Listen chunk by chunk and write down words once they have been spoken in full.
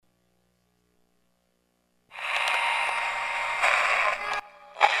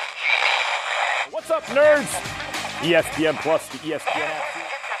What's up, nerds? ESPN Plus, the ESPN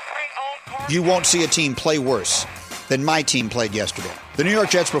app. You won't see a team play worse than my team played yesterday. The New York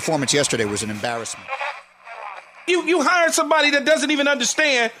Jets' performance yesterday was an embarrassment. You hired somebody that doesn't even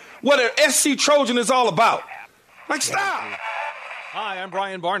understand what an SC Trojan is all about. Like, stop. Hi, I'm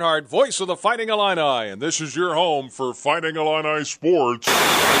Brian Barnhart, voice of the Fighting Illini, and this is your home for Fighting Illini Sports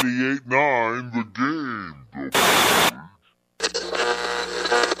 98.9 The Game.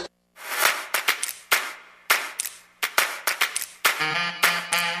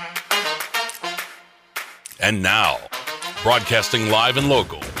 And now, broadcasting live and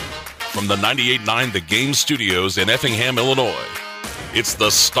local from the 98.9 The Game studios in Effingham, Illinois, it's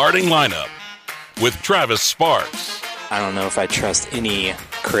the starting lineup with Travis Sparks. I don't know if I trust any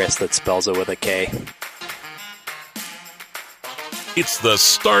Chris that spells it with a K. It's the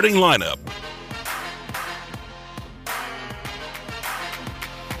starting lineup.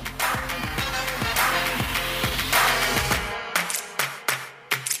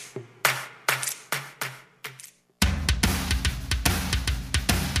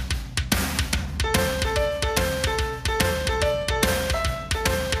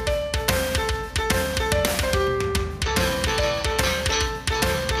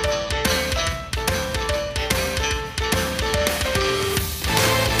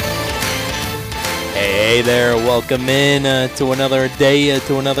 Hey there, welcome in to another day,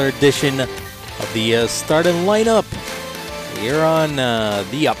 to another edition of the starting lineup here on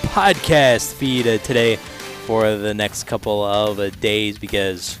the podcast feed today for the next couple of days,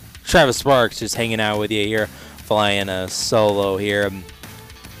 because Travis Sparks just hanging out with you here, flying solo here.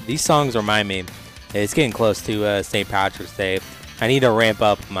 These songs remind me, it's getting close to St. Patrick's Day. I need to ramp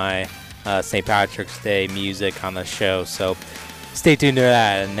up my St. Patrick's Day music on the show, so stay tuned to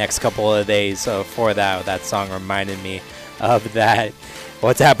that in the next couple of days for that. That song reminded me of that.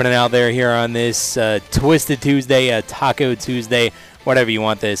 What's happening out there here on this Twisted Tuesday, Taco Tuesday, whatever you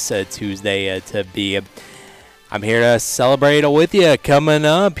want this Tuesday to be. I'm here to celebrate with you. Coming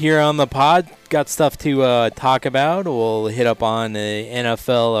up here on the pod, got stuff to talk about. We'll hit up on the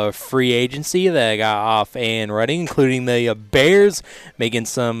NFL free agency that got off and running, including the Bears making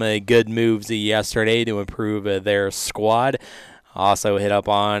some good moves yesterday to improve their squad. Also hit up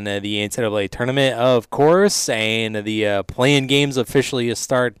on the NCAA Tournament, of course, and the play-in games officially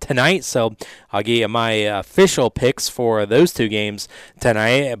start tonight. So I'll give you my official picks for those two games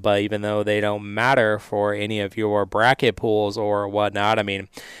tonight. But even though they don't matter for any of your bracket pools or whatnot, I mean,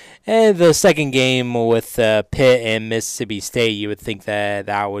 the second game with Pitt and Mississippi State, you would think that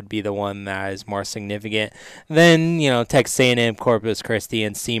that would be the one that is more significant than, Texas A&M, Corpus Christi,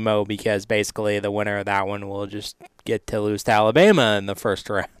 and SEMO, because basically the winner of that one will just get to lose to Alabama in the first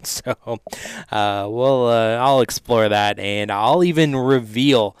round. So I'll explore that, and I'll even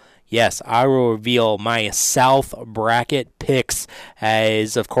reveal. Yes, I will reveal my South bracket picks,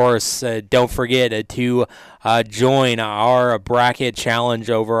 as, of course, don't forget to join our bracket challenge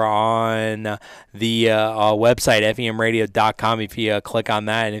over on the website, FEMradio.com. If you click on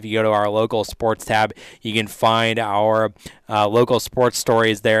that, and if you go to our local sports tab, you can find our local sports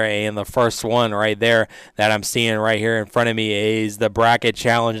stories there. And the first one right there that I'm seeing right here in front of me is the bracket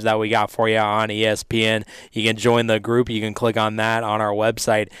challenge that we got for you on ESPN. You can join the group. You can click on that on our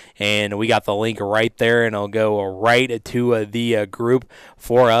website, and we got the link right there, and it'll go right to the group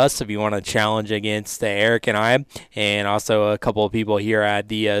for us if you want to challenge against Eric and I, and also a couple of people here at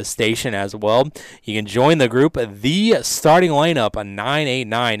the station as well. You can join the group. The starting lineup,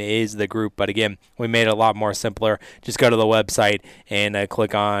 989 is the group, but again, we made it a lot more simpler. Just go to the website and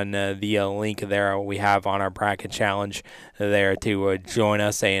click on the link there we have on our bracket challenge there to join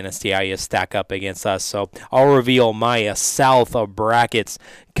us and see how you stack up against us. So I'll reveal my South brackets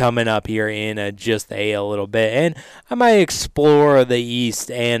coming up here in just a little bit, and I might explore the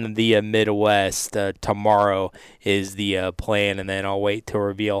East and the Midwest tomorrow is the plan, and then I'll wait to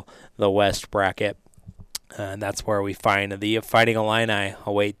reveal the West bracket. And that's where we find the Fighting Illini.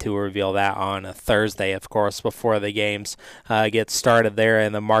 I'll wait to reveal that on a Thursday, of course, before the games get started there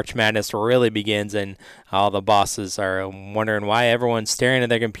and the March Madness really begins, and all the bosses are wondering why everyone's staring at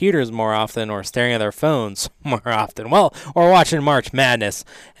their computers more often or staring at their phones more often. Well, or watching March Madness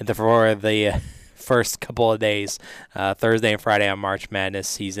for the first couple of days, Thursday and Friday on March Madness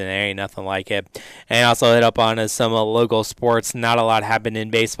season. There ain't nothing like it. And also hit up on some local sports. Not a lot happened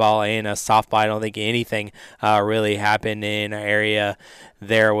in baseball and softball. I don't think anything really happened in our area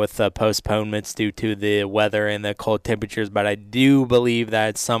there with postponements due to the weather and the cold temperatures, but I do believe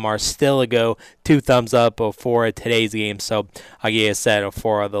that some are still a go. 2 thumbs up for today's game, so I'll give you a set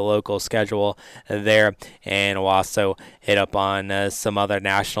for the local schedule there, and we'll also hit up on some other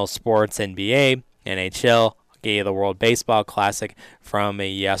national sports, NBA, NHL. Gave you the World Baseball Classic from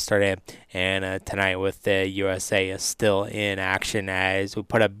yesterday, and tonight with the USA is still in action as we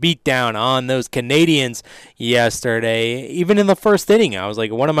put a beat down on those Canadians yesterday. Even in the first inning, I was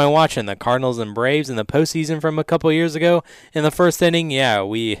like, what am I watching? The Cardinals and Braves in the postseason from a couple years ago in the first inning? Yeah,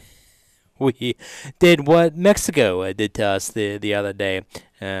 we did what Mexico did to us the other day.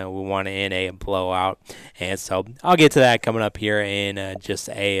 We won in a blowout. And so I'll get to that coming up here in just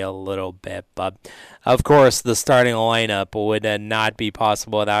a little bit. But, of course, the starting lineup would not be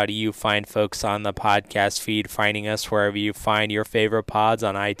possible without you fine folks on the podcast feed, finding us wherever you find your favorite pods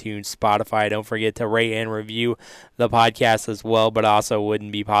on iTunes, Spotify. Don't forget to rate and review the podcast as well, but also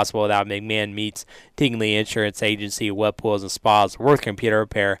wouldn't be possible without McMahon Meats, Tingley Insurance Agency, Web Pools and Spas, Worth Computer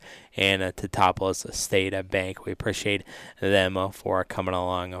Repair, and to Topless State Bank. We appreciate them for coming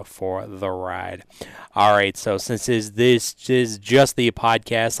along for the ride. All right, so since this is just the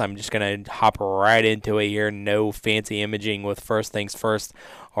podcast, I'm just going to hop right into it here. No fancy imaging with first things first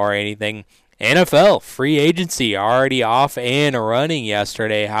or anything. NFL free agency already off and running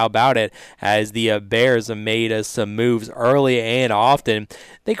yesterday. How about it? As the Bears made some moves early and often.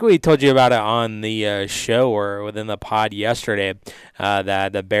 I think we told you about it on the show or within the pod yesterday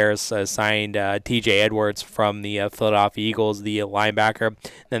that the Bears signed T.J. Edwards from the Philadelphia Eagles, the linebacker.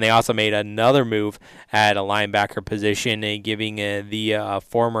 Then they also made another move at a linebacker position, giving the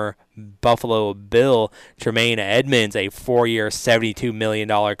former Buffalo Bill Tremaine Edmonds a 4-year, $72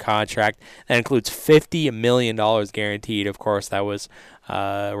 million contract. That includes $50 million guaranteed. Of course, that was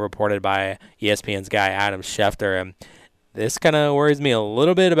reported by ESPN's guy Adam Schefter. And this kind of worries me a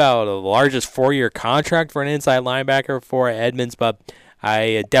little bit about the largest 4-year contract for an inside linebacker for Edmonds, but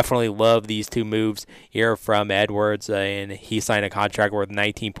I definitely love these two moves here from Edwards, and he signed a contract worth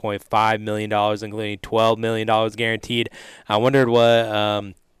 $19.5 million, including $12 million guaranteed. I wondered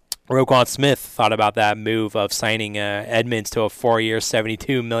what Roquan Smith thought about that move of signing Edmonds to a 4-year,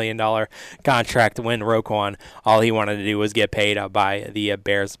 $72 million contract when Roquan, all he wanted to do was get paid by the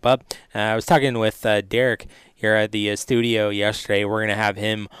Bears. But I was talking with Derek here at the studio yesterday. We're going to have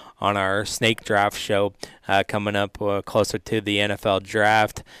him on our Snake Draft show coming up closer to the NFL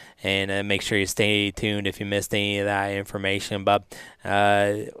Draft. And make sure you stay tuned if you missed any of that information. But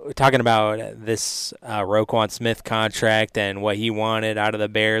we're talking about this Roquan Smith contract and what he wanted out of the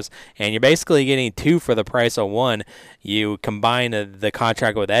Bears. And you're basically getting two for the price of one. You combine the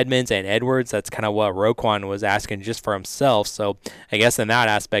contract with Edmonds and Edwards. That's kind of what Roquan was asking just for himself. So I guess in that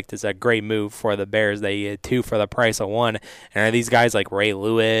aspect, it's a great move for the Bears. They get two for the price of one. And are these guys like Ray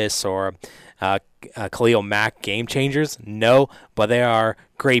Lewis or Khalil Mack game changers? No, but they are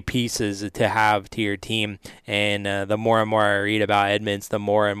great pieces to have to your team. And the more and more I read about Edmonds, the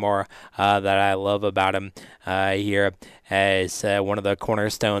more and more that I love about him here as one of the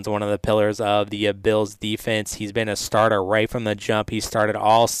cornerstones, one of the pillars of the Bills defense. He's been a starter right from the jump. He started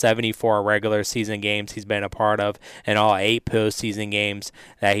all 74 regular season games he's been a part of and all 8 postseason games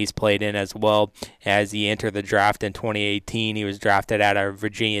that he's played in as well. As he entered the draft in 2018, he was drafted out of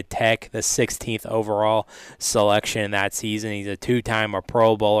Virginia Tech, the 16th overall selection that season. He's a 2-time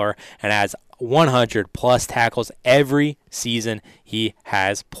Pro Bowler and has 100-plus tackles every season he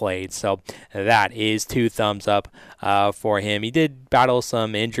has played. So that is 2 thumbs up for him. He did battle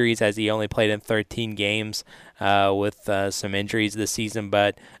some injuries as he only played in 13 games with some injuries this season,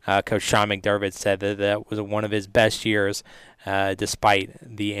 but Coach Sean McDermott said that that was one of his best years despite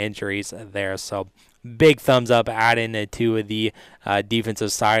the injuries there. So big thumbs up adding to the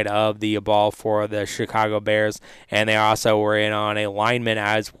defensive side of the ball for the Chicago Bears. And they also were in on a lineman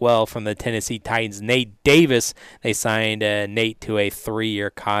as well from the Tennessee Titans, Nate Davis. They signed Nate to a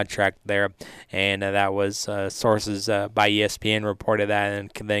 3-year contract there. And that was sources by ESPN reported that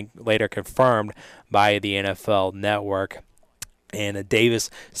and then later confirmed by the NFL Network. And Davis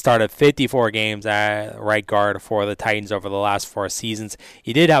started 54 games at right guard for the Titans over the last 4 seasons.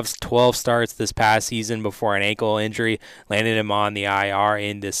 He did have 12 starts this past season before an ankle injury landed him on the IR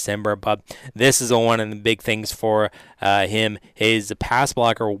in December. But this is one of the big things for him. His pass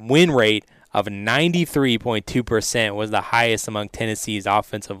blocker win rate of 93.2% was the highest among Tennessee's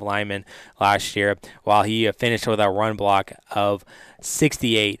offensive linemen last year, while he finished with a run block of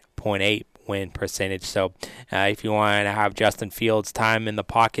 68.8%. Win percentage. So if you want to have Justin Fields time in the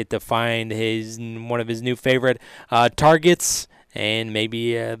pocket to find one of his new favorite targets, and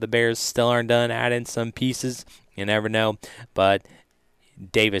maybe the Bears still aren't done adding some pieces, you never know, but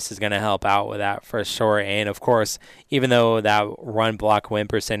Davis is going to help out with that for sure. And of course, even though that run block win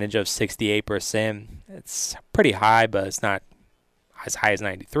percentage of 68%, it's pretty high, but it's not as high as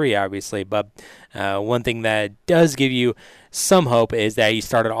 93, obviously, but One thing that does give you some hope is that he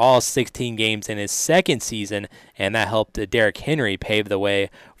started all 16 games in his second season, and that helped Derrick Henry pave the way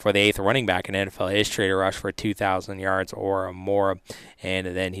for the 8th running back in NFL history to rush for 2,000 yards or more. And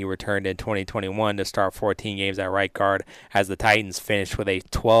then he returned in 2021 to start 14 games at right guard as the Titans finished with a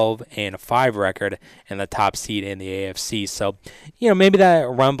 12-5 record and the top seed in the AFC. So, maybe that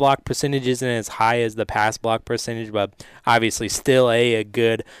run block percentage isn't as high as the pass block percentage, but obviously still a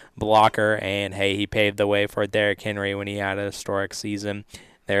good blocker. And, hey, he paved the way for Derrick Henry when he had a historic season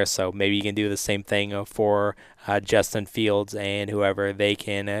there. So maybe you can do the same thing for Justin Fields and whoever they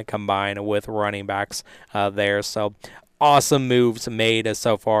can combine with running backs there. So awesome moves made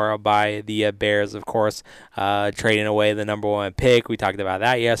so far by the Bears, of course, trading away the number 1 pick. We talked about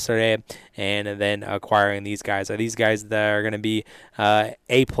that yesterday. And then acquiring these guys. Are these guys that are going to be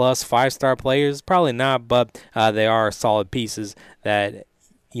A-plus 5-star players? Probably not, but they are solid pieces that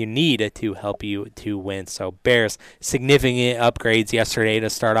you need to help you to win. So Bears, significant upgrades yesterday to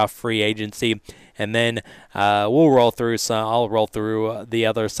start off free agency. And then I'll roll through the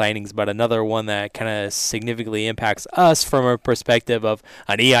other signings, but another one that kind of significantly impacts us from a perspective of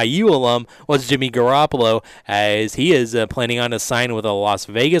an EIU alum was Jimmy Garoppolo, as he is planning on to sign with the Las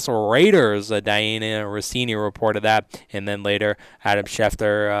Vegas Raiders. Diana Rossini reported that, and then later Adam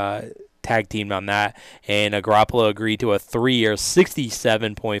Schefter tag teamed on that, and Garoppolo agreed to a 3-year,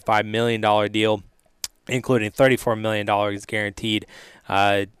 $67.5 million deal, including $34 million guaranteed.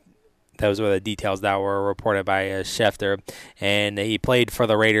 Those were the details that were reported by Schefter. And he played for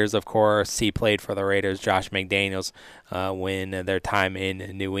the Raiders, of course. He played for the Raiders, Josh McDaniels, when their time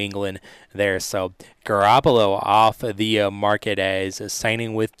in New England there. So Garoppolo off the market as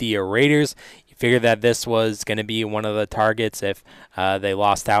signing with the Raiders. Figured that this was going to be one of the targets if they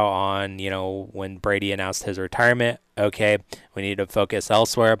lost out on, when Brady announced his retirement. Okay, we need to focus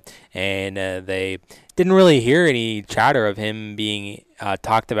elsewhere. And they didn't really hear any chatter of him being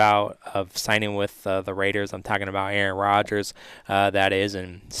talked about, of signing with the Raiders. I'm talking about Aaron Rodgers, that is.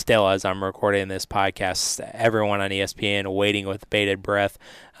 And still, as I'm recording this podcast, everyone on ESPN waiting with bated breath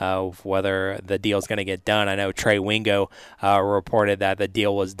of whether the deal is going to get done. I know Trey Wingo reported that the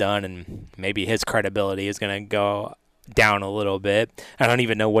deal was done, and maybe his credibility is going to go down a little bit. I don't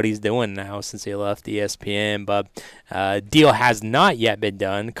even know what he's doing now since he left ESPN, but deal has not yet been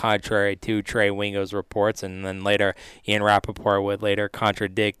done, contrary to Trey Wingo's reports. And then later, Ian Rappaport would later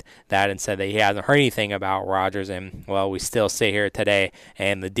contradict that and said that he hasn't heard anything about Rodgers. And, well, we still sit here today,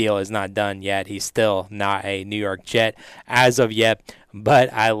 and the deal is not done yet. He's still not a New York Jet as of yet.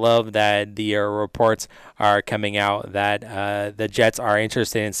 But I love that the reports are coming out that the Jets are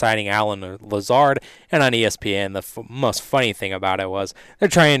interested in signing Allen Lazard. And on ESPN, the most funny thing about it was they're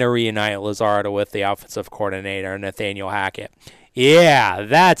trying to reunite Lazard with the offensive coordinator, Nathaniel Hackett. Yeah,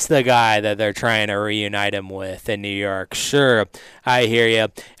 that's the guy that they're trying to reunite him with in New York. Sure, I hear you.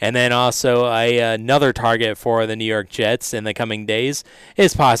 And then also another target for the New York Jets in the coming days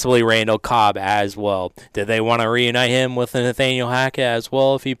is possibly Randall Cobb as well. Did they want to reunite him with Nathaniel Hackett as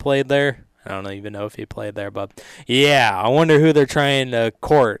well if he played there? I don't even know if he played there, but yeah, I wonder who they're trying to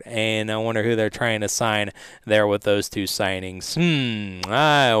court, and I wonder who they're trying to sign there with those two signings.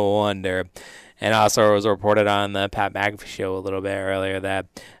 I wonder. And also it was reported on the Pat McAfee show a little bit earlier that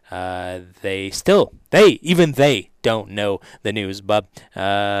they don't know the news. But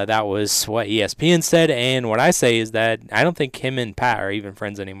that was what ESPN said. And what I say is that I don't think him and Pat are even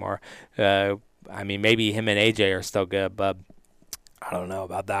friends anymore. Maybe him and AJ are still good, but I don't know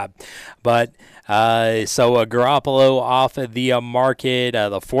about that. But so Garoppolo off of the market.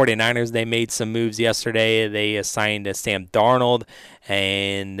 The 49ers, they made some moves yesterday. They signed Sam Darnold,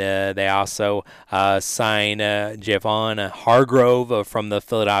 and they also signed Javon Hargrove from the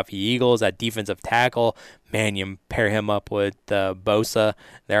Philadelphia Eagles at defensive tackle. Man, you pair him up with Bosa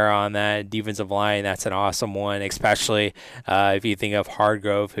there on that defensive line. That's an awesome one, especially if you think of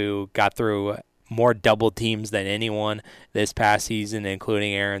Hargrove, who got through more double teams than anyone this past season,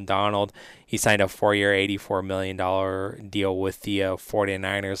 including Aaron Donald. He signed a 4-year, $84 million deal with the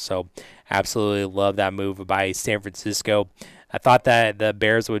 49ers, so absolutely love that move by San Francisco. I thought that the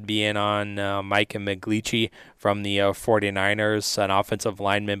Bears would be in on Mike Muglicki from the 49ers, an offensive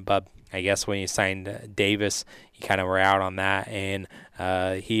lineman, but I guess when you signed Davis, you kind of were out on that, and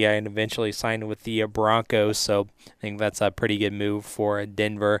he eventually signed with the Broncos, so I think that's a pretty good move for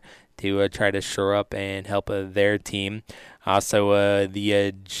Denver to try to shore up and help their team. Also,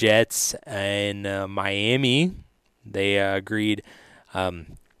 the Jets and Miami, they agreed.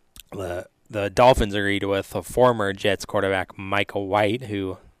 The Dolphins agreed with a former Jets quarterback, Michael White,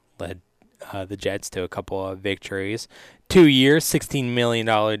 who led the Jets to a couple of victories. 2 years, $16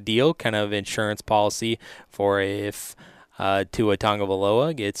 million deal, kind of insurance policy for if Tua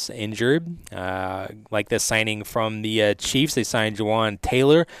Tagovailoa gets injured. Like the signing from the Chiefs, they signed Juwan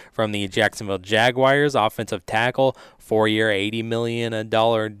Taylor from the Jacksonville Jaguars, offensive tackle, 4-year, $80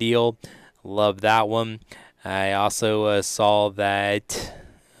 million deal. Love that one. I also saw that,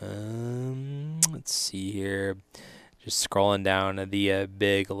 let's see here, just scrolling down the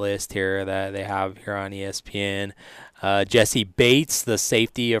big list here that they have here on ESPN. Jesse Bates, the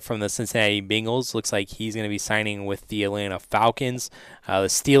safety from the Cincinnati Bengals, looks like he's going to be signing with the Atlanta Falcons. The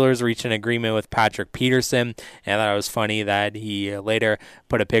Steelers reached an agreement with Patrick Peterson, and I thought it was funny that he later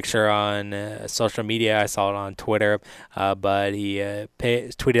put a picture on social media. I saw it on Twitter, but he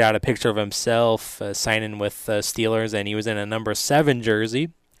tweeted out a picture of himself signing with Steelers, and he was in a number 7 jersey.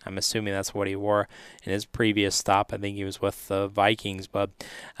 I'm assuming that's what he wore in his previous stop. I think he was with the Vikings. But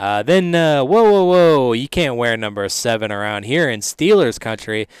then, whoa, you can't wear number 7 around here in Steelers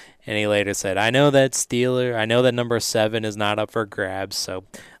country. And he later said, I know that number 7 is not up for grabs. So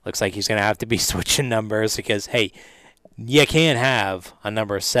looks like he's going to have to be switching numbers because, hey, you can't have a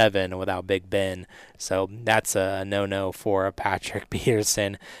number 7 without Big Ben. So that's a no-no for Patrick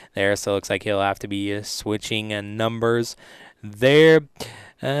Peterson there. So it looks like he'll have to be switching numbers there.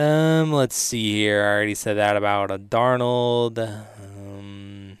 Let's see here. I already said that about Darnold.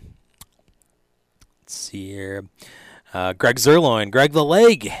 Let's see here. Greg Zerloin, Greg the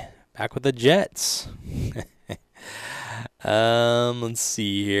Leg, back with the Jets. Let's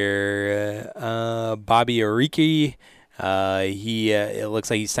see here. Bobby Ariki. It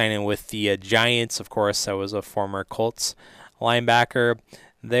looks like he's signing with the Giants. Of course, that was a former Colts linebacker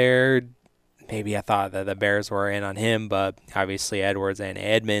there. Maybe I thought that the Bears were in on him, but obviously Edwards and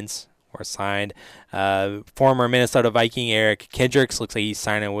Edmonds were signed. Former Minnesota Viking Eric Kendricks looks like he's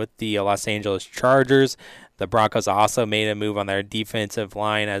signing with the Los Angeles Chargers. The Broncos also made a move on their defensive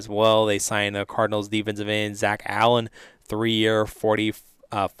line as well. They signed the Cardinals defensive end Zach Allen, 3-year,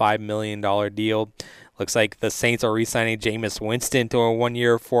 $45 million deal. Looks like the Saints are re-signing Jameis Winston to a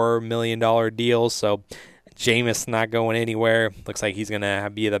 1-year, $4 million deal. So Jameis not going anywhere. Looks like he's going to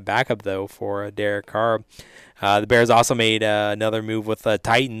be the backup, though, for Derek Carr. The Bears also made another move with the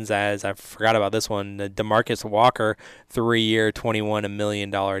Titans, as I forgot about this one. DeMarcus Walker, 3-year, $21 million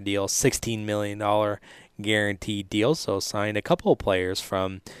deal, $16 million guaranteed deal. So signed a couple of players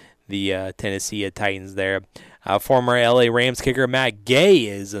from the Tennessee Titans there. Former LA Rams kicker Matt Gay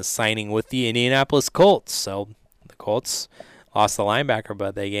is signing with the Indianapolis Colts. So the Colts lost the linebacker,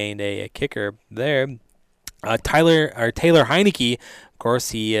 but they gained a kicker there. Taylor Heineke, of course,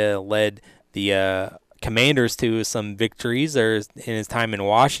 he led the Commanders to some victories there in his time in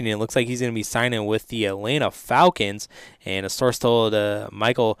Washington. It looks like he's going to be signing with the Atlanta Falcons. And a source told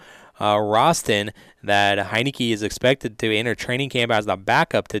Michael Roston that Heineke is expected to enter training camp as the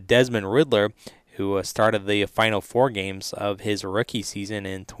backup to Desmond Ridder, who started the final 4 games of his rookie season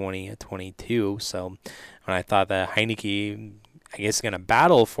in 2022. So when I thought that Heineke, I guess, going to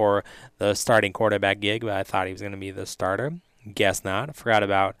battle for the starting quarterback gig, but I thought he was going to be the starter. Guess not. I forgot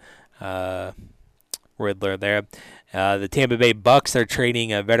about Ridder there. The Tampa Bay Bucks are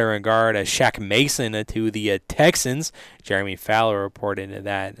trading a veteran guard, Shaq Mason, to the Texans. Jeremy Fowler reported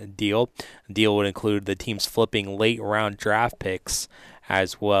that deal. The deal would include the teams flipping late-round draft picks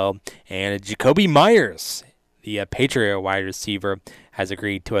as well. And Jacoby Myers, the Patriot wide receiver, has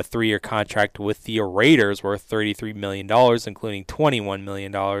agreed to a 3-year contract with the Raiders worth $33 million, including $21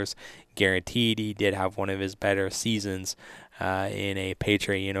 million guaranteed. He did have one of his better seasons in a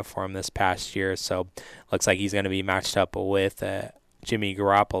Patriot uniform this past year, so looks like he's going to be matched up with Jimmy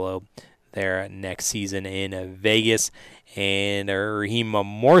Garoppolo there next season in Vegas. And Raheem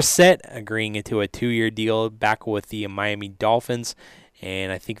Morset agreeing to a 2-year deal back with the Miami Dolphins.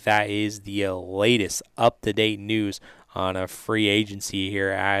 And I think that is the latest up-to-date news on a free agency here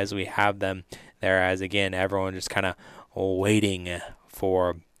as we have them there. As again, everyone just kind of waiting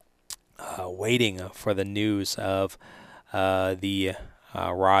for the news of the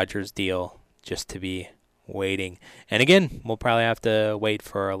Rodgers deal, just to be waiting. And again, we'll probably have to wait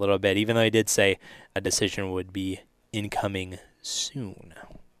for a little bit, even though he did say a decision would be incoming soon,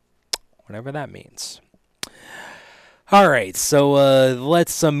 whatever that means. All right, so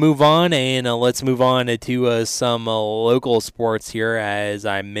let's move on, and let's move on to some local sports here. As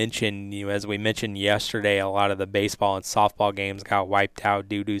I mentioned, as we mentioned yesterday, a lot of the baseball and softball games got wiped out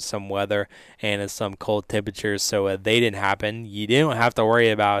due to some weather and some cold temperatures, so they didn't happen. You didn't have to worry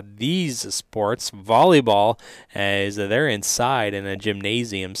about these sports. Volleyball, as they're inside in a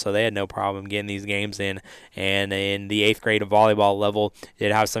gymnasium, so they had no problem getting these games in. And in the 8th grade volleyball level,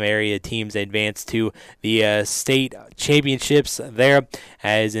 did have some area teams advance to the state championships there,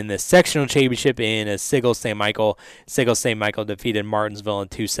 as in the sectional championship in Sigel St. Michael. Sigel St. Michael defeated Martinsville in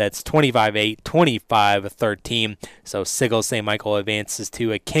 2 sets, 25-8, 25-13. So Sigel St. Michael advances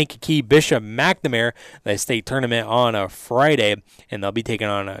to a Kankakee Bishop McNamara, the state tournament on a Friday, and they'll be taking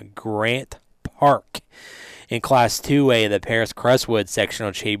on a Grant Park. In Class 2A, the Paris Crestwood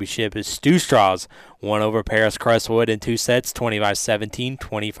sectional championship is Stu Straws won over Paris Crestwood in 2 sets, 25-17,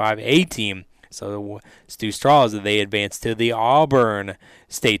 25-18. So Stu Straws, they advance to the Auburn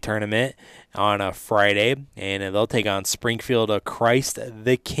State Tournament on a Friday, and they'll take on Springfield Christ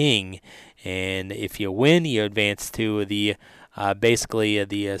the King. And if you win, you advance to the basically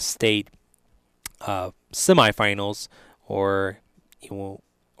the state semifinals, or you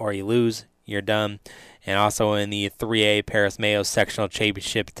lose, you're done. And also in the 3A Paris Mayo sectional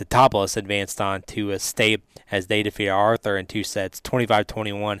championship, Teutopolis advanced on to a state as they defeated Arthur in 2 sets,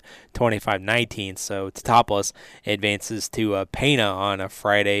 25-21, 25-19. So Teutopolis advances to Pana on a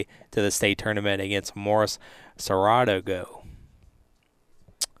Friday to the state tournament against Morris Saratoga.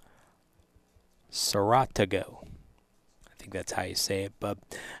 I think that's how you say it, but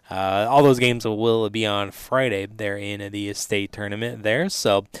all those games will be on Friday. They're in the state tournament there,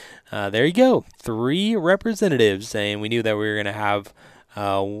 so there you go. 3 representatives, and we knew that we were going to have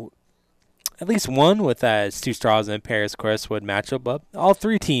at least one with Stu Straws and Paris Crestwood matchup, but all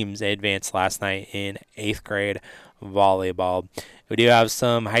 3 teams advanced last night in 8th grade volleyball. We do have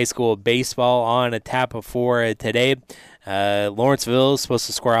some high school baseball on tap for today. Lawrenceville is supposed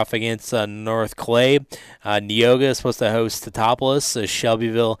to square off against North Clay. Neoga is supposed to host Teutopolis.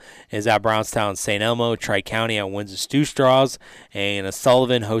 Shelbyville is at Brownstown St. Elmo. Tri-County at Windsor Stu Straws. And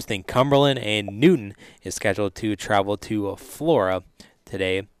Sullivan hosting Cumberland. And Newton is scheduled to travel to Flora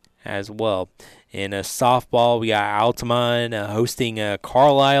today as well. In softball, we got Altamont hosting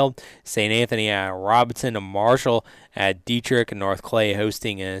Carlisle. St. Anthony at Robinson. Marshall at Dietrich. North Clay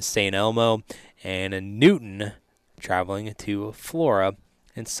hosting St. Elmo. And Newton traveling to Flora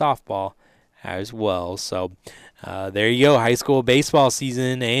in softball as well. So there you go. High school baseball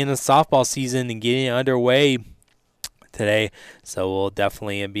season and the softball season getting underway today. So we'll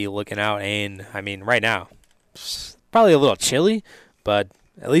definitely be looking out. And, I mean, right now, it's probably a little chilly, but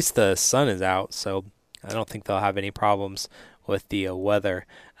at least the sun is out. So I don't think they'll have any problems with the weather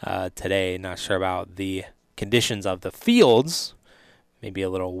today. Not sure about the conditions of the fields. Maybe a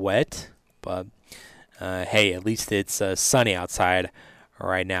little wet, but hey, at least it's sunny outside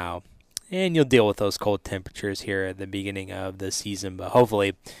right now. And you'll deal with those cold temperatures here at the beginning of the season. But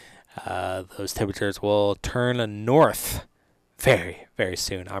hopefully those temperatures will turn north very, very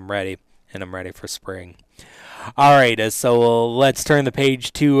soon. I'm ready, and I'm ready for spring. All right, so let's turn the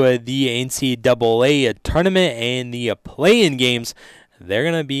page to the NCAA tournament and the play-in games. They're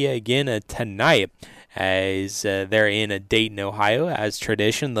going to be again tonight, as they're in Dayton, Ohio. As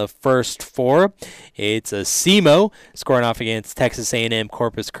tradition, the first 4, it's SEMO scoring off against Texas A&M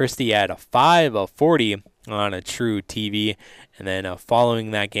Corpus Christi at 5:40 on a True TV. And then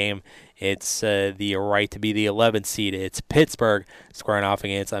following that game, it's the right to be the 11th seed. It's Pittsburgh scoring off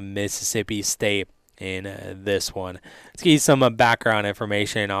against Mississippi State in this one. Let's give you some background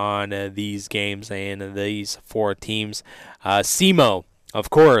information on these games and these 4 teams. SEMO, of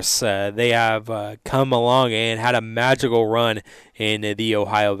course, they have come along and had a magical run in the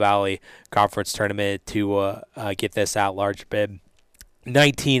Ohio Valley Conference Tournament to get this at-large bid.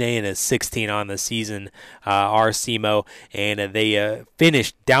 19-16 on the season, SEMO, and they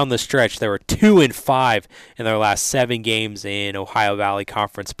finished down the stretch. They were 2-5 in their last 7 games in Ohio Valley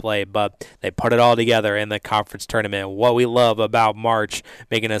Conference play, but they put it all together in the conference tournament. What we love about March,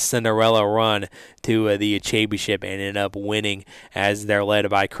 making a Cinderella run to the championship, and ended up winning, as they're led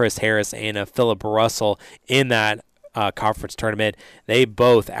by Chris Harris and Philip Russell in that conference tournament. They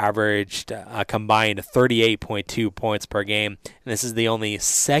both averaged a combined 38.2 points per game. And this is the only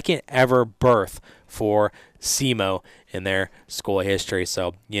second ever berth for SEMO in their school history.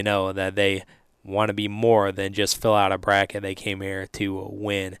 So you know that they want to be more than just fill out a bracket. They came here to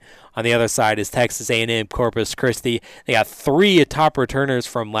win. On the other side is Texas A&M Corpus Christi. They got 3 top returners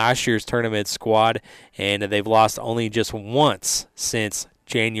from last year's tournament squad, and they've lost only just once since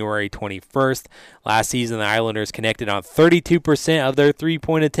January 21st. Last season, the Islanders connected on 32% of their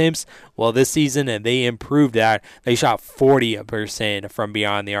three-point attempts. Well, this season, they improved that. They shot 40% from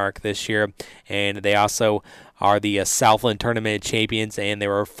beyond the arc this year, and they also are the Southland Tournament champions, and they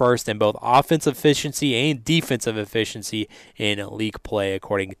were first in both offensive efficiency and defensive efficiency in league play,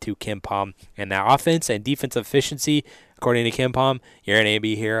 according to Kim Palm. And that offense and defensive efficiency, according to Kim Palm, you're going to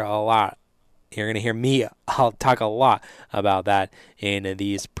be here a lot. You're going to hear me I'll talk a lot about that in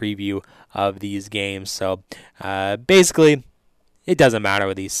these preview of these games. So basically, it doesn't matter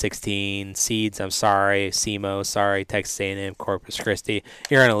with these 16 seeds. I'm sorry, SEMO. Sorry, Texas A&M, Corpus Christi.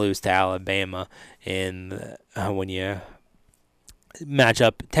 You're going to lose to Alabama when you match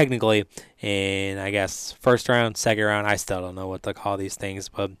up technically in, I guess, first round, second round. I still don't know what to call these things,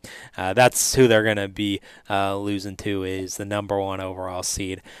 but that's who they're going to be losing to is the number 1 overall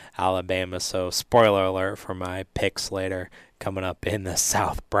seed, Alabama. So spoiler alert for my picks later coming up in the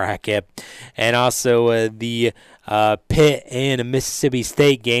South bracket. And also the Pitt and Mississippi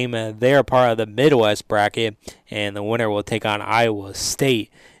State game. They're part of the Midwest bracket, and the winner will take on Iowa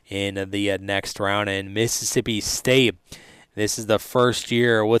State in the next round. And Mississippi State, this is the first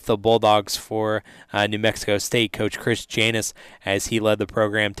year with the Bulldogs for New Mexico State coach Chris Janis, as he led the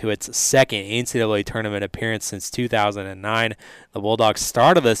program to its second NCAA Tournament appearance since 2009. The Bulldogs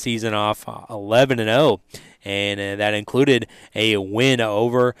started the season off 11-0, and that included a win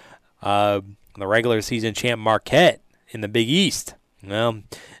over the regular season champ Marquette in the Big East. Well,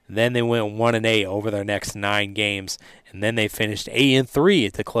 then they went 1-8 over their next 9 games, and then they finished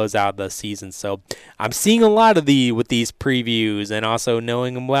 8-3 to close out the season. So I'm seeing a lot of with these previews, and also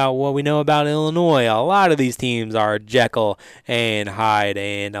knowing about what we know about Illinois. A lot of these teams are Jekyll and Hyde,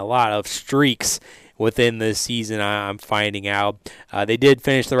 and a lot of streaks within the season. I'm finding out they did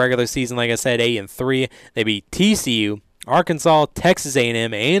finish the regular season, like I said, 8-3. They beat TCU, Arkansas, Texas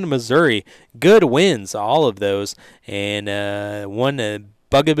A&M, and Missouri. Good wins, all of those. And one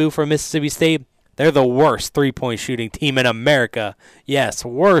bugaboo for Mississippi State, they're the worst three-point shooting team in America. Yes,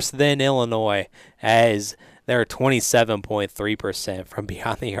 worse than Illinois, as they're 27.3% from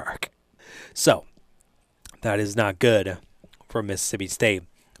beyond the arc. So, that is not good for Mississippi State.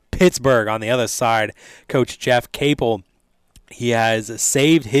 Pittsburgh, on the other side, Coach Jeff Capel, he has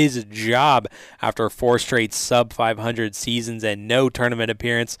saved his job after 4 straight sub-500 seasons and no tournament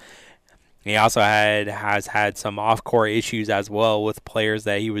appearance. He also has had some off-court issues as well with players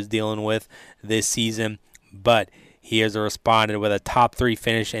that he was dealing with this season, but he has responded with a top 3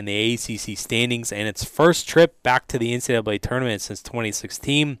 finish in the ACC standings and its first trip back to the NCAA tournament since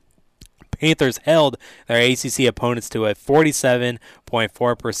 2016. Panthers held their ACC opponents to a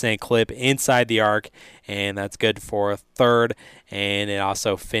 47.4% clip inside the arc, and that's good for third, and it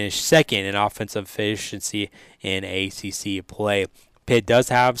also finished second in offensive efficiency in ACC play. Pitt does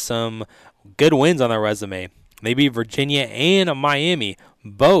have some good wins on their resume. They beat Virginia and Miami,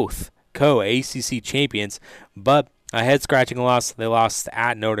 both co-ACC champions, but a head-scratching loss. They lost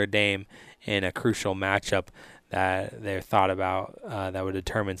at Notre Dame in a crucial matchup that they thought about that would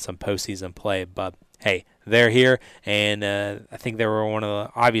determine some postseason play. But hey, they're here, and I think they were one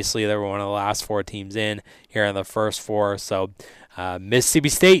of the last 4 teams in here in the first 4. So Mississippi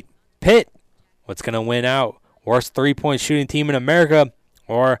State, Pitt, what's going to win out? Worst three-point shooting team in America,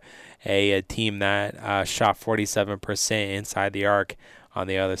 or a team that shot 47% inside the arc on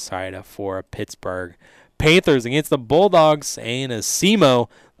the other side for Pittsburgh. Panthers against the Bulldogs, and SEMO,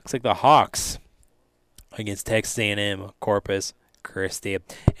 looks like the Hawks against Texas A&M, Corpus Christi.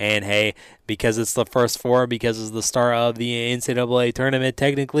 And hey, because it's the first 4, because it's the start of the NCAA tournament,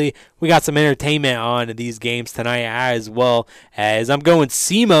 technically, we got some entertainment on these games tonight as well, as I'm going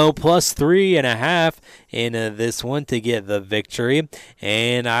SEMO plus 3.5 in this one to get the victory.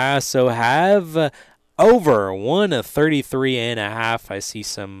 And I also have over 133.5. I see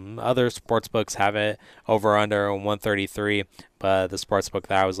some other sports books have it over under 133, but the sports book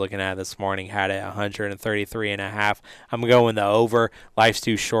that I was looking at this morning had it 133.5. I'm going the over. Life's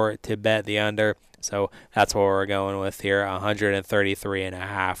too short to bet the under, so that's what we're going with here,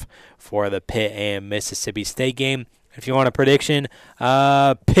 133.5 for the Pitt and Mississippi State game. If you want a prediction,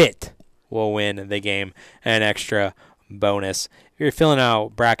 Pitt will win the game. An extra bonus. If you're filling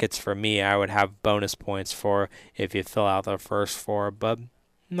out brackets for me, I would have bonus points for if you fill out the first 4, but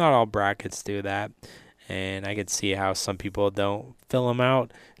not all brackets do that, and I can see how some people don't fill them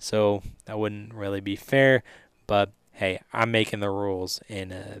out, so that wouldn't really be fair. But hey, I'm making the rules in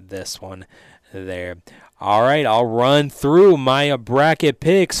this one. there. All right, I'll run through my bracket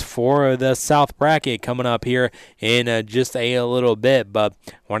picks for the South bracket coming up here in just a little bit, but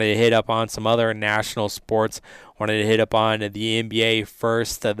wanted to hit up on some other national sports. Wanted to hit up on the NBA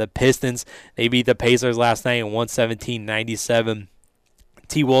first. The Pistons, they beat the Pacers last night 117-97.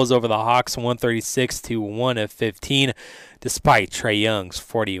 T-Wolves over the Hawks 136-115, despite Trae Young's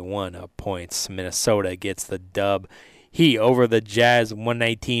 41 points. Minnesota gets the dub. Heat over the Jazz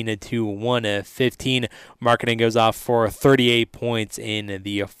 119-115. Marketing goes off for 38 points in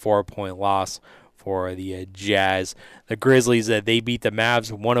the 4-point loss for the Jazz. The Grizzlies, they beat the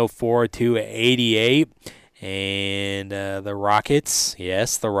Mavs 104-88. And the Rockets,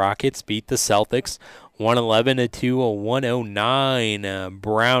 yes, the Rockets beat the Celtics 111-109.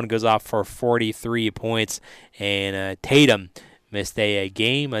 Brown goes off for 43 points. And Tatum missed a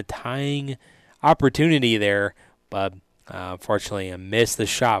tying opportunity there, but unfortunately missed the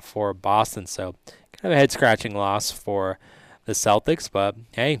shot for Boston. So kind of a head-scratching loss for the Celtics. But,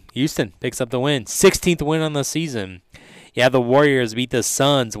 hey, Houston picks up the win. 16th win on the season. Yeah, the Warriors beat the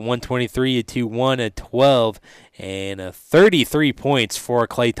Suns 123-112. And 33 points for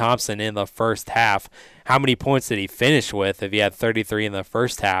Klay Thompson in the first half. How many points did he finish with if he had 33 in the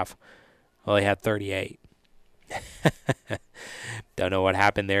first half? Well, he had 38. Don't know what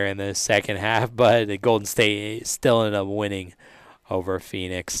happened there in the second half, but the Golden State still ended up winning over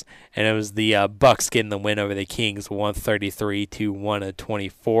Phoenix. And it was the Bucks getting the win over the Kings,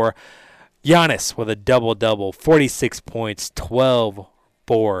 133-124. Giannis with a double-double, 46 points, 12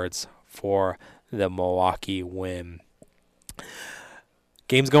 boards for the Milwaukee win.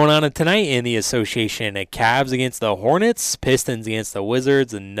 Games going on tonight in the association. Cavs against the Hornets, Pistons against the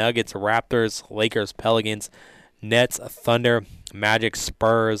Wizards, Nuggets, Raptors, Lakers, Pelicans, Nets, Thunder, Magic,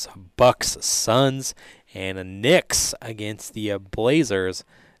 Spurs, Bucks, Suns, and Knicks against the Blazers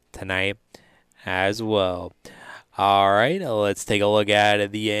tonight as well. All right, let's take a look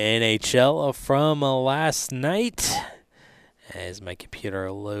at the NHL from last night as my computer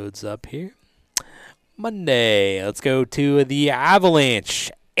loads up here. Monday, let's go to the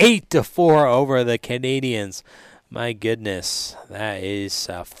Avalanche, 8-4 over the Canadiens. My goodness, that is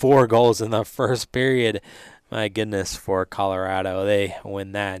 4 goals in the first period. My goodness, for Colorado, they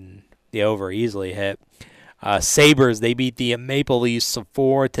win that, and the over easily hit. Sabres, they beat the Maple Leafs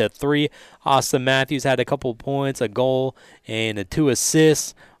 4-3. Austin Matthews had a couple points, a goal, and 2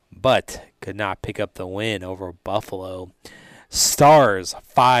 assists, but could not pick up the win over Buffalo. Stars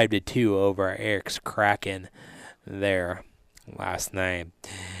 5-2 over Eric's Kraken there last night.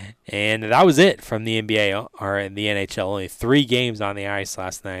 And that was it from the NBA or the NHL. Only 3 games on the ice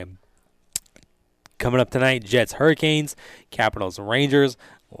last night. Coming up tonight, Jets, Hurricanes, Capitals, Rangers,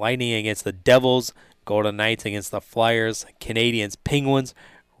 Lightning against the Devils, Golden Knights against the Flyers, Canadiens, Penguins,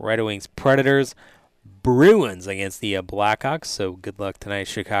 Red Wings, Predators, Bruins against the Blackhawks. So good luck tonight,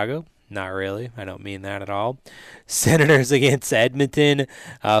 Chicago. Not really. I don't mean that at all. Senators against Edmonton,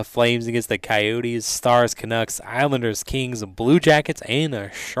 Flames against the Coyotes, Stars, Canucks, Islanders, Kings, Blue Jackets,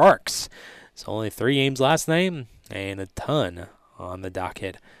 and Sharks. So only 3 games last night and a ton on the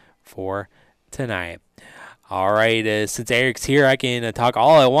docket for tonight. All right, since Eric's here, I can talk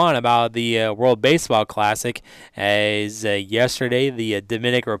all I want about the World Baseball Classic. As yesterday, the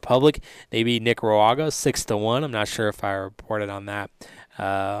Dominican Republic, they beat Nicaragua 6-1. I'm not sure if I reported on that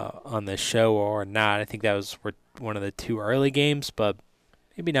on the show or not. I think that was one of the 2 early games, but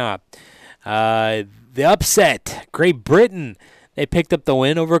maybe not. The upset, Great Britain, they picked up the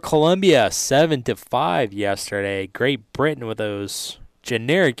win over Colombia 7-5 yesterday. Great Britain with those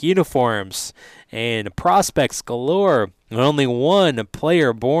generic uniforms and prospects galore. Only 1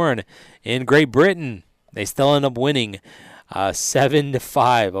 player born in Great Britain. They still end up winning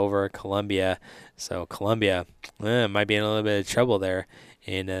 7-5 over Colombia. So Colombia might be in a little bit of trouble there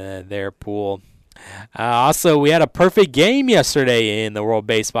in their pool. Also, we had a perfect game yesterday in the World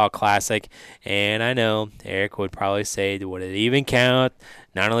Baseball Classic. And I know Eric would probably say, would it even count?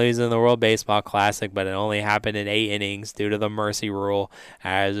 Not only is it in the World Baseball Classic, but it only happened in 8 innings due to the mercy rule,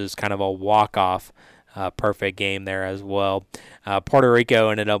 as it was kind of a walk-off perfect game there as well. Puerto Rico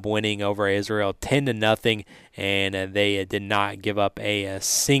ended up winning over Israel 10-0, and they did not give up a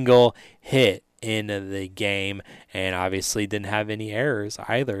single hit in the game, and obviously didn't have any errors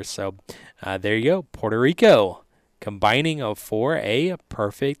either. So there you go, Puerto Rico combining for a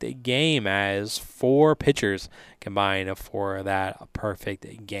perfect game, as 4 pitchers combined for that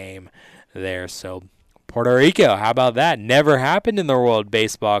perfect game there. So Puerto Rico, how about that? Never happened in the World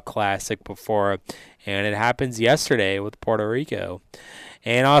Baseball Classic before, and it happens yesterday with Puerto Rico.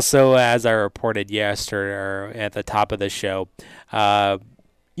 And also, as I reported yesterday, or at the top of the show,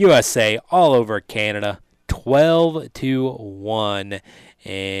 USA all over Canada, 12-1.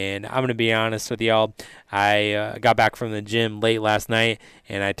 And I'm going to be honest with y'all, I got back from the gym late last night,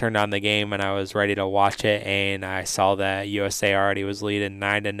 and I turned on the game, and I was ready to watch it, and I saw that USA already was leading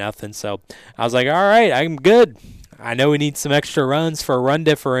 9-0. So I was like, all right, I'm good. I know we need some extra runs for run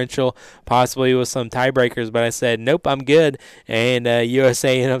differential, possibly with some tiebreakers, but I said, nope, I'm good. And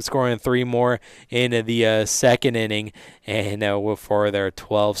USA ended up scoring 3 more in the second inning, and for their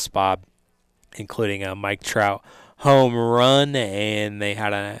 12th spot, including Mike Trout home run, and they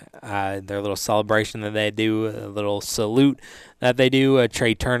had their little celebration that they do, a little salute that they do.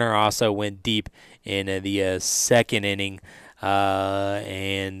 Trey Turner also went deep in the second inning,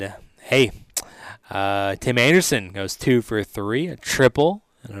 and hey, Tim Anderson goes 2 for 3, a triple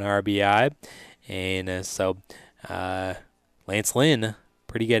and an RBI, and so Lance Lynn,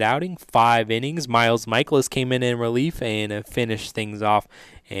 pretty good outing, 5 innings. Miles Michaelis came in relief and finished things off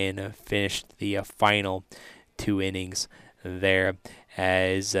and finished the final 2 innings there,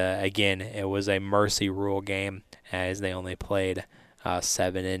 as again, it was a mercy rule game, as they only played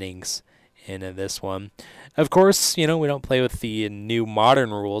 7 innings in this one. Of course, we don't play with the new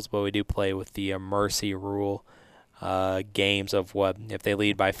modern rules, but we do play with the mercy rule games of what if they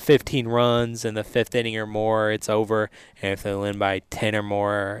lead by 15 runs in the 5th inning or more, it's over, and if they win by 10 or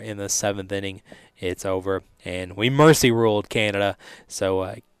more in the 7th inning, it's over. And we mercy ruled Canada,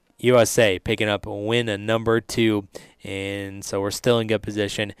 so USA picking up a win, a number 2, and so we're still in good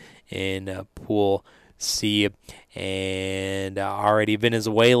position in Pool C. And already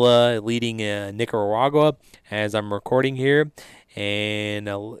Venezuela leading Nicaragua as I'm recording here. And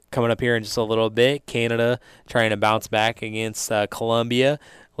coming up here in just a little bit, Canada trying to bounce back against Colombia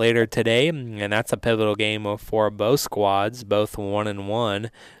later today, and that's a pivotal game for both squads, both 1-1.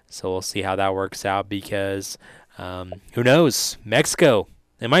 So we'll see how that works out, because who knows, Mexico,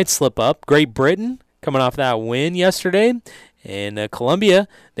 they might slip up. Great Britain coming off that win yesterday. And Colombia,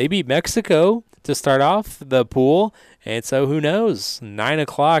 they beat Mexico to start off the pool. And so who knows? 9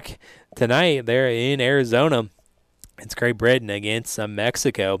 o'clock tonight there in Arizona. It's Great Britain against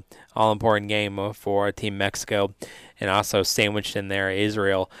Mexico. All-important game for Team Mexico. And also sandwiched in there,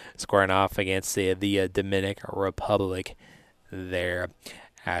 Israel squaring off against the Dominican Republic there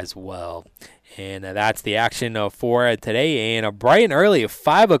as well. And that's the action for today. And a bright and early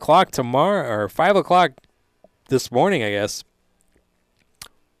 5 o'clock tomorrow, or 5 o'clock this morning, I guess.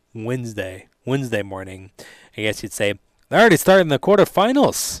 Wednesday morning, I guess you'd say. They're already starting the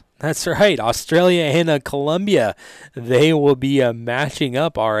quarterfinals. That's right. Australia and Colombia, they will be matching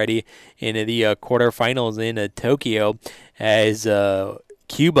up already in the quarterfinals in Tokyo, as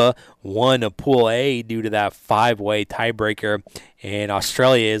Cuba won Pool A due to that 5-way tiebreaker, and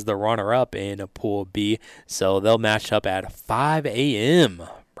Australia is the runner-up in Pool B, so they'll match up at 5 a.m.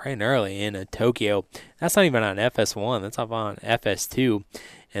 bright and early in Tokyo. That's not even on FS1. That's up on FS2.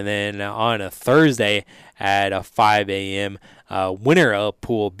 And then on a Thursday at 5 a.m., winner of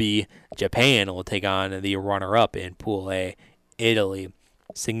Pool B, Japan, will take on the runner-up in Pool A, Italy.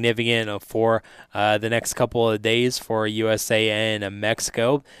 Significant for the next couple of days for USA and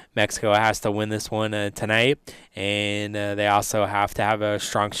Mexico. Mexico has to win this one tonight, and they also have to have a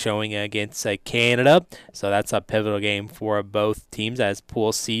strong showing against Canada. So that's a pivotal game for both teams, as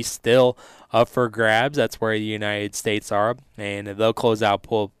Pool C still up for grabs. That's where the United States are, and they'll close out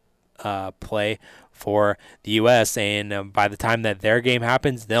pool play for the U.S., and by the time that their game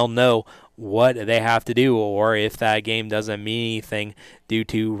happens, they'll know what they have to do, or if that game doesn't mean anything due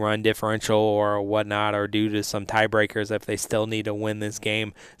to run differential or whatnot, or due to some tiebreakers, if they still need to win this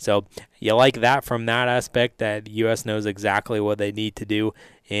game. So you like that from that aspect, that the U.S. knows exactly what they need to do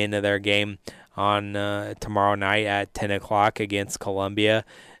in their game on tomorrow night at 10 o'clock against Colombia.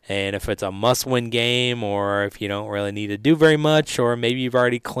 And if it's a must-win game, or if you don't really need to do very much, or maybe you've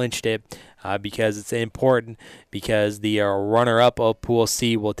already clinched it, because it's important, because the runner-up of Pool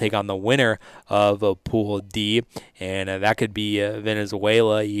C will take on the winner of Pool D, and that could be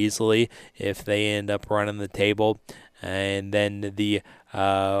Venezuela easily if they end up running the table. And then the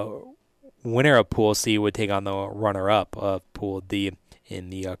winner of Pool C would take on the runner-up of Pool D in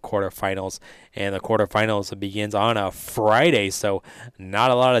the quarterfinals, and the quarterfinals begins on a Friday, so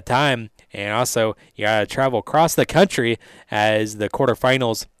not a lot of time. And also, you gotta travel across the country, as the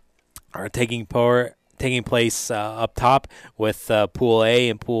quarterfinals are taking place up top with Pool A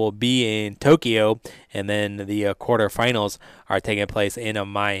and Pool B in Tokyo, and then the quarterfinals are taking place in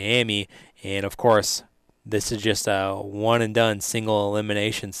Miami. And of course, this is just a one and done, single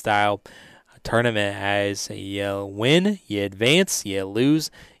elimination style tournament, as you win, you advance, you lose,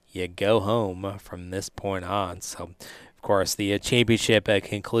 you go home from this point on. So, of Of course, the championship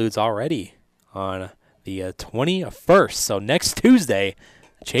concludes already on the 21st. So next Tuesday,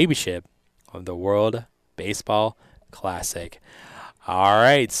 the championship of the World Baseball Classic. All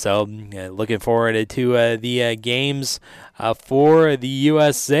right, so looking forward to the games for the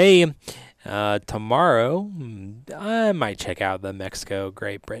USA tomorrow. I might check out the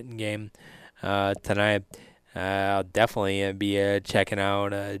Mexico-Great Britain game tonight. I'll definitely be checking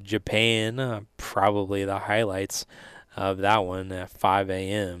out Japan, probably the highlights of that one at 5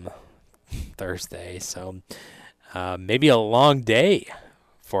 a.m. Thursday. So maybe a long day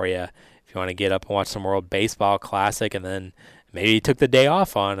for you if you want to get up and watch some World Baseball Classic, and then maybe you took the day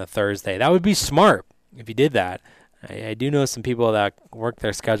off on a Thursday. That would be smart if you did that. I do know some people that work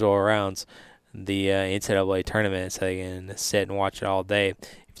their schedule around the NCAA tournament so they can sit and watch it all day.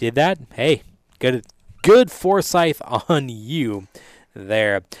 If you did that, hey, good foresight on you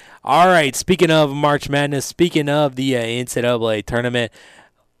there. All right, speaking of March Madness, speaking of the NCAA tournament,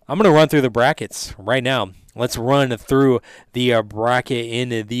 I'm going to run through the brackets right now. Let's run through the bracket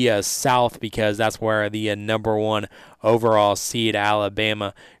in the South, because that's where the number one overall seed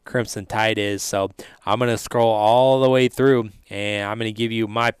Alabama Crimson Tide is. So I'm going to scroll all the way through, and I'm going to give you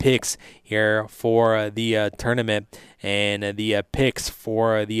my picks here for the tournament and the picks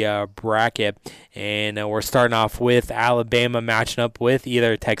for the bracket. And we're starting off with Alabama matching up with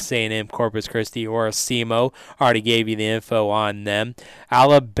either Texas A&M, Corpus Christi, or SEMO. Already gave you the info on them.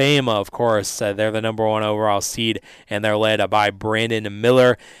 Alabama, of course, they're the number one overall seed, and they're led by Brandon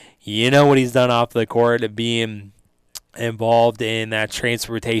Miller. You know what he's done off the court, being involved in that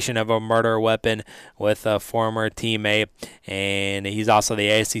transportation of a murder weapon with a former teammate, and he's also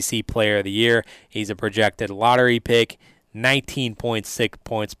the SEC Player of the Year. He's a projected lottery pick, 19.6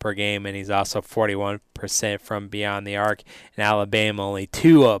 points per game, and he's also 41% from beyond the arc. In Alabama, only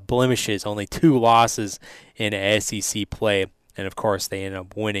two blemishes, only 2 losses in SEC play, and of course they end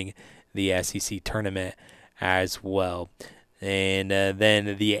up winning the SEC tournament as well. And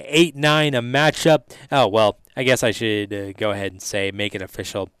then the 8-9 matchup. Oh, well, I guess I should go ahead and say, make it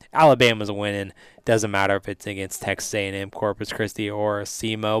official. Alabama's winning. Doesn't matter if it's against Texas A&M, Corpus Christi, or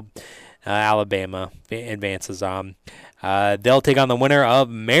SEMO. Alabama advances on. They'll take on the winner of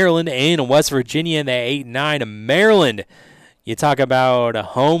Maryland and West Virginia in the 8-9. Maryland, you talk about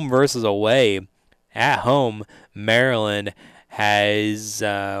home versus away. At home, Maryland has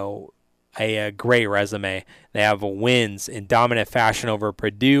a great resume. They have wins in dominant fashion over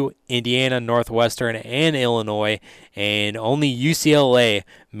Purdue, Indiana, Northwestern, and Illinois, and only UCLA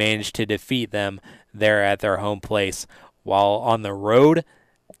managed to defeat them there at their home place. While on the road,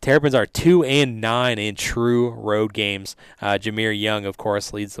 Terrapins are 2-9 in true road games. Jameer Young, of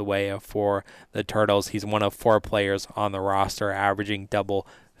course, leads the way for the Turtles. He's one of 4 players on the roster averaging double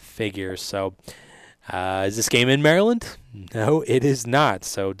figures. So is this game in Maryland? No, it is not.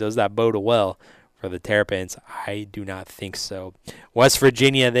 So does that bode well for the Terrapins? I do not think so. West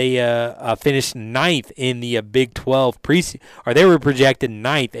Virginia, they finished 9th in the Big 12 they were projected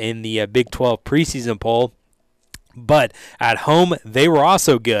 9th in the Big 12 preseason poll. But at home, they were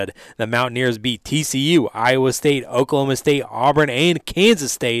also good. The Mountaineers beat TCU, Iowa State, Oklahoma State, Auburn, and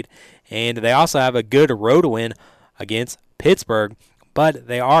Kansas State. And they also have a good road win against Pittsburgh. But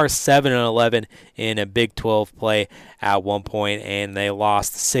they are 7-11 in a Big 12 play at one point, and they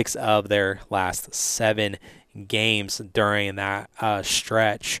lost 6 of their last 7 games during that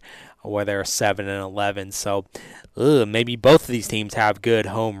stretch where they're 7-11. So maybe both of these teams have good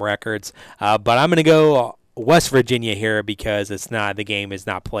home records. But I'm going to go West Virginia here because the game is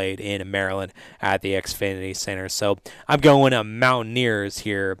not played in Maryland at the Xfinity Center. So I'm going Mountaineers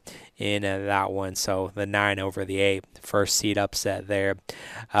here in that one. So the 9 over the 8, first seed upset there.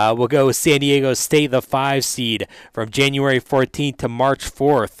 We'll go with San Diego State, the 5 seed. From January 14th to March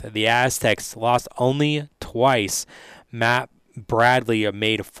 4th, the Aztecs lost only twice. Matt Bradley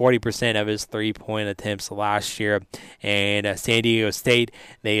made 40% of his three-point attempts last year. And San Diego State,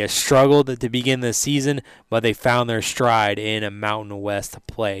 they struggled to begin the season, but they found their stride in a Mountain West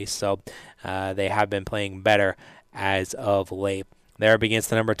play. So they have been playing better as of late. They're up against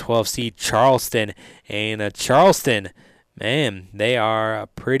the number 12 seed Charleston. And Charleston, man, they are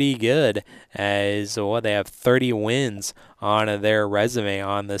pretty good they have 30 wins on their resume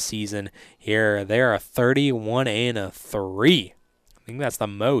on the season here. They are 31-3. I think that's the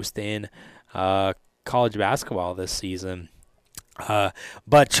most in college basketball this season.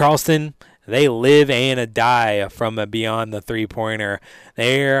 But Charleston, they live and die from beyond the three-pointer.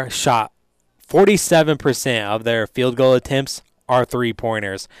 They shot 47% of their field goal attempts are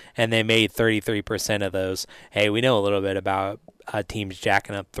three-pointers, and they made 33% of those. Hey, we know a little bit about teams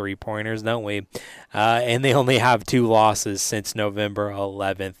jacking up three-pointers, don't we? And they only have 2 losses since November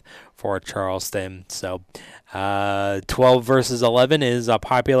 11th for Charleston. So 12 versus 11 is a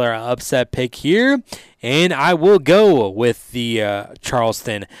popular upset pick here, and I will go with the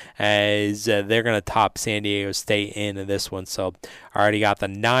Charleston as they're going to top San Diego State in this one. So I already got the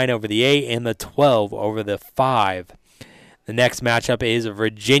 9 over the 8 and the 12 over the 5. The next matchup is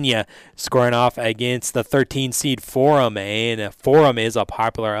Virginia scoring off against the 13 seed Forum, and Forum is a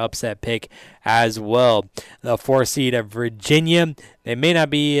popular upset pick as well. The 4 seed of Virginia, they may not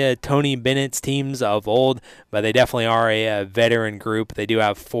be Tony Bennett's teams of old, but they definitely are a veteran group. They do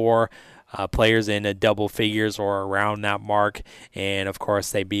have 4 players in double figures or around that mark, and of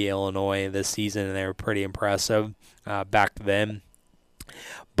course they beat Illinois this season, and they were pretty impressive back then.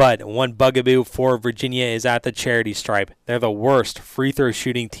 But one bugaboo for Virginia is at the charity stripe. They're the worst free throw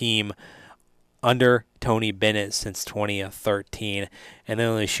shooting team under Tony Bennett since 2013, and they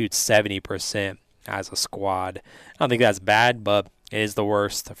only shoot 70% as a squad. I don't think that's bad, but it is the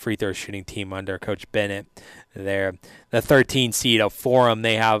worst free throw shooting team under Coach Bennett there. The 13 seed of Forum,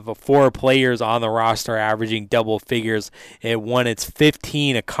 they have 4 players on the roster averaging double figures. It won its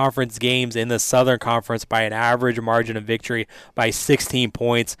 15 conference games in the Southern Conference by an average margin of victory by 16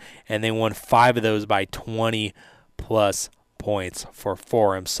 points, and they won 5 of those by 20-plus points for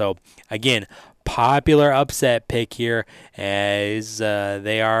Forum. So, again, popular upset pick here as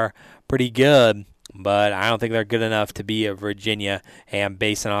they are pretty good, but I don't think they're good enough to be a Virginia. Hey, I'm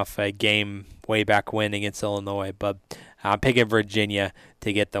basing off a game way back when against Illinois, but I'm picking Virginia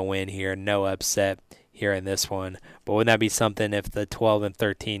to get the win here. No upset here in this one. But wouldn't that be something if the 12 and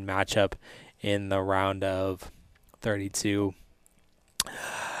 13 matchup in the round of 32?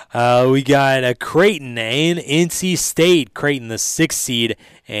 We got Creighton and NC State. Creighton, the 6th seed,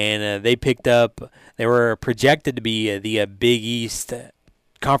 and they were projected to be the Big East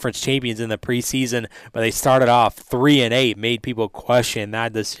Conference champions in the preseason, but they started off 3-8, made people question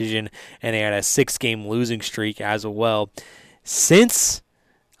that decision, and they had a 6-game losing streak as well. Since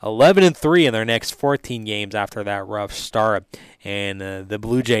 11-3 in their next 14 games after that rough start, and the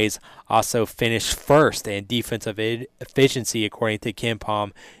Blue Jays also finished first in defensive efficiency according to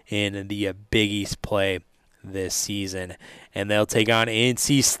KenPom in the Big East play this season, and they'll take on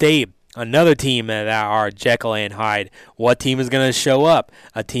NC State. Another team that are Jekyll and Hyde. What team is going to show up?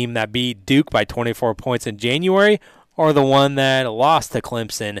 A team that beat Duke by 24 points in January, or the one that lost to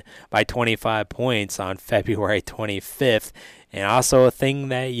Clemson by 25 points on February 25th? And also a thing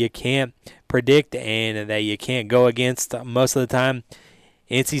that you can't predict and that you can't go against most of the time.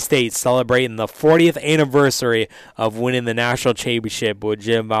 NC State celebrating the 40th anniversary of winning the national championship with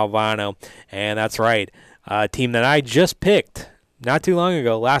Jim Valvano. And that's right, a team that I just picked not too long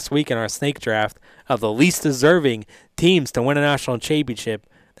ago, last week in our snake draft, of the least deserving teams to win a national championship.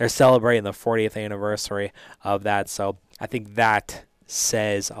 They're celebrating the 40th anniversary of that. So I think that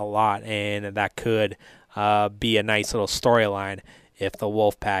says a lot, and that could be a nice little storyline if the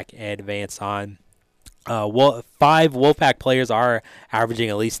Wolfpack advance on. 5 Wolfpack players are averaging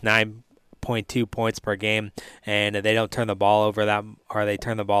at least 9.2 points per game, and they don't turn the ball over they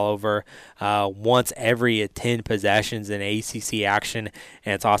turn the ball over once every 10 possessions in ACC action,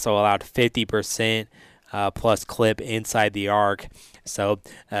 and it's also allowed 50% plus clip inside the arc. So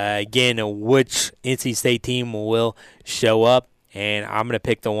again, which NC State team will show up? And I'm going to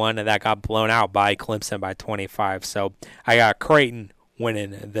pick the one that got blown out by Clemson by 25. So I got Creighton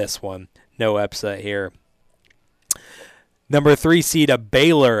winning this one. No upset here. Number 3 seed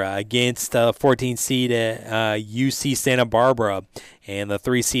Baylor against 14 seed UC Santa Barbara. And the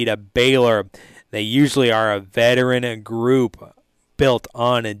 3 seed Baylor, they usually are a veteran group built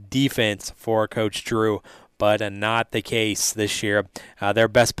on a defense for Coach Drew, but not the case this year. Their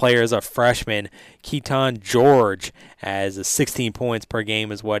best player is a freshman, Keaton George, as 16 points per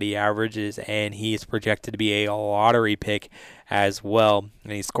game is what he averages, and he is projected to be a lottery pick as well.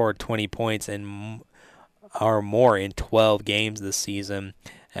 And he scored 20 points or more in 12 games this season.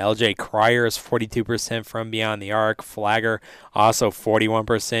 LJ Cryer is 42% from beyond the arc. Flagger also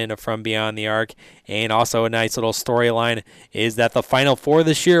 41% from beyond the arc. And also a nice little storyline is that the Final Four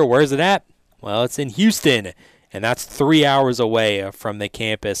this year, where's it at? Well, it's in Houston, and that's 3 hours away from the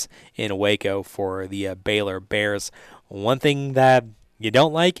campus in Waco for the Baylor Bears. One thing that you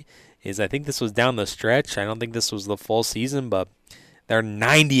don't like is I think this was down the stretch. I don't think this was the full season, but they're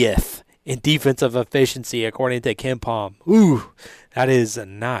 90th in defensive efficiency according to KenPom. Ooh, that is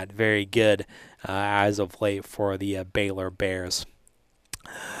not very good as of late for the Baylor Bears.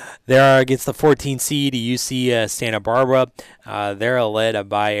 They're against the 14 seed UC Santa Barbara. They're led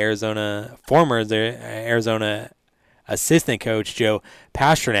by former Arizona assistant coach Joe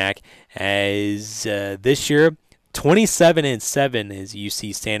Pasternak. As this year, 27-7 is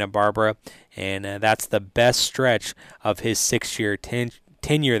UC Santa Barbara, and that's the best stretch of his 6-year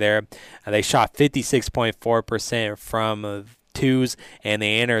tenure there. They shot 56.4% from twos, and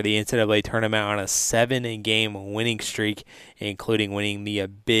they enter the NCAA tournament on a 7-game winning streak, including winning the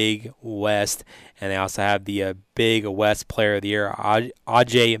Big West. And they also have the Big West Player of the Year,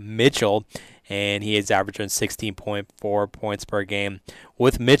 Ajay Mitchell, and he is averaging 16.4 points per game.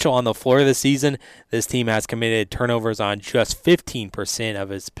 With Mitchell on the floor this season, this team has committed turnovers on just 15%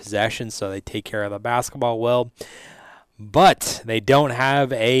 of its possessions, so they take care of the basketball well. But they don't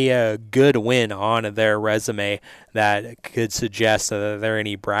have a good win on their resume that could suggest that they're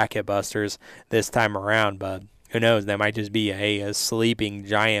any bracket busters this time around. But who knows? They might just be a sleeping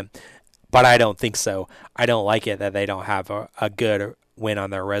giant. But I don't think so. I don't like it that they don't have a good win on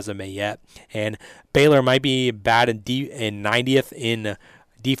their resume yet. And Baylor might be bad in 90th in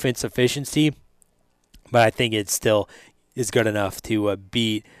defense efficiency, but I think it still is good enough to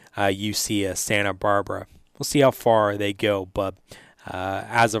beat UC Santa Barbara. We'll see how far they go, but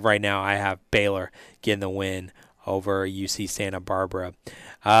as of right now, I have Baylor getting the win over UC Santa Barbara.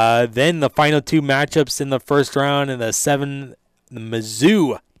 Then the final two matchups in the first round in the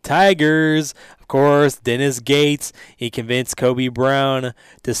Mizzou Tigers. Of course, Dennis Gates, he convinced Kobe Brown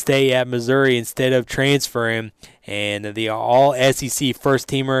to stay at Missouri instead of transferring, and the all-SEC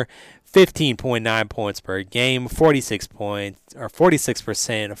first-teamer 15.9 points per game,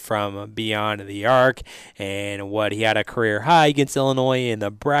 46% from beyond the arc, and he had a career high against Illinois in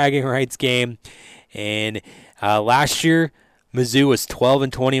the bragging rights game. And last year, Mizzou was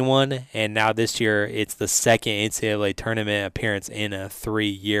 12-21, and now this year it's the second NCAA tournament appearance in 3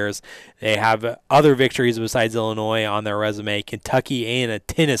 years. They have other victories besides Illinois on their resume, Kentucky and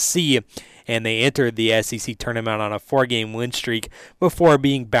Tennessee, and they entered the SEC tournament on a 4-game win streak before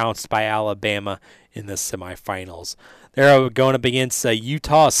being bounced by Alabama in the semifinals. They're going up against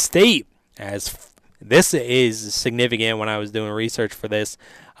Utah State, as this is significant when I was doing research for this.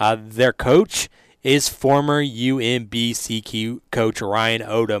 Their coach is former UMBC coach Ryan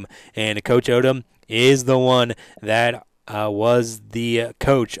Odom, and Coach Odom is the one that was the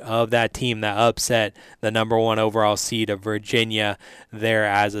coach of that team that upset the number 1 overall seed of Virginia there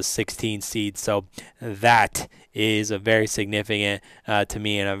as a 16 seed. So that is a very significant to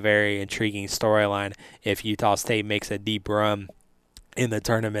me and a very intriguing storyline if Utah State makes a deep run in the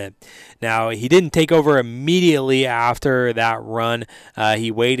tournament. Now, he didn't take over immediately after that run.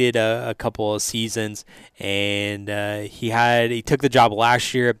 He waited a couple of seasons, and he took the job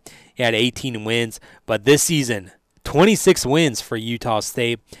last year. He had 18 wins, but this season, 26 wins for Utah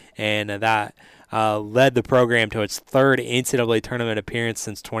State, and that led the program to its third NCAA tournament appearance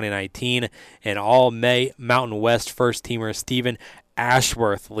since 2019. And Mountain West first-teamer Stephen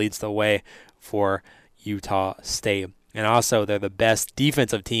Ashworth leads the way for Utah State. And also, they're the best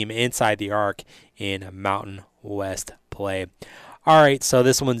defensive team inside the arc in Mountain West play. All right, so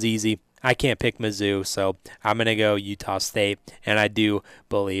this one's easy. I can't pick Mizzou, so I'm going to go Utah State, and I do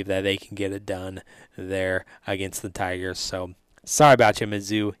believe that they can get it done there against the Tigers. So sorry about you,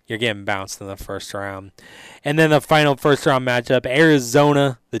 Mizzou. You're getting bounced in the first round. And then the final first-round matchup,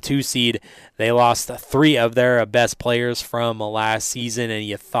 Arizona, the 2 seed. They lost 3 of their best players from last season, and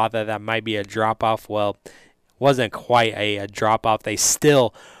you thought that might be a drop-off. Well, wasn't quite a drop-off. They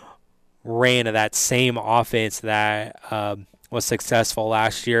still ran that same offense that was successful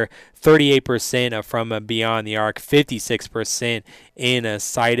last year. 38% from beyond the arc, 56%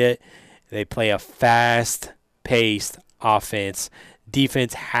 inside. They play a fast-paced offense.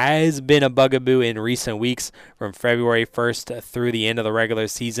 Defense has been a bugaboo in recent weeks. From February 1st through the end of the regular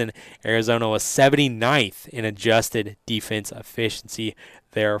season, Arizona was 79th in adjusted defense efficiency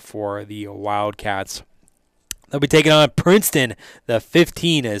there for the Wildcats. They'll be taking on Princeton, the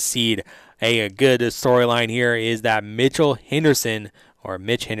 15 seed. A good storyline here is that Mitch Henderson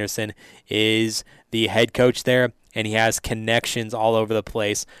is the head coach there, and he has connections all over the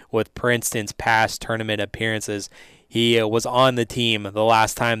place with Princeton's past tournament appearances. He was on the team the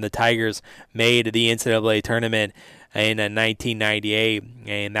last time the Tigers made the NCAA tournament in 1998,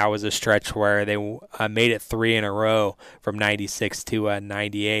 and that was a stretch where they made it 3 in a row from 96 to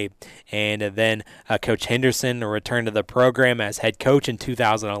 98. And then Coach Henderson returned to the program as head coach in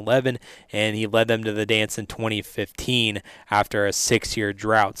 2011, and he led them to the dance in 2015 after a 6-year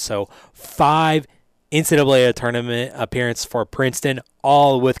drought. So 5 NCAA tournament appearance for Princeton,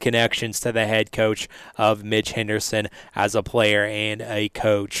 all with connections to the head coach of Mitch Henderson as a player and a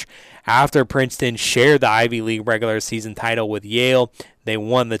coach. After Princeton shared the Ivy League regular season title with Yale, they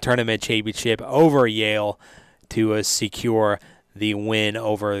won the tournament championship over Yale to secure the win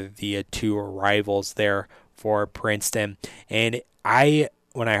over the two rivals there for Princeton. And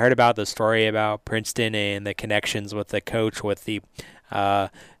when I heard about the story about Princeton and the connections with the coach with the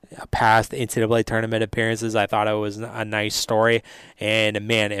past NCAA tournament appearances, I thought it was a nice story. And,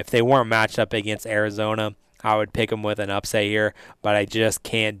 man, if they weren't matched up against Arizona, I would pick them with an upset here, but I just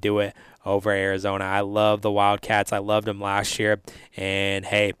can't do it over Arizona. I love the Wildcats. I loved them last year. And,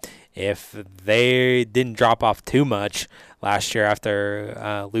 hey, if they didn't drop off too much last year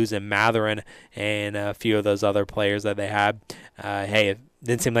after losing Matherin and a few of those other players that they had, hey, it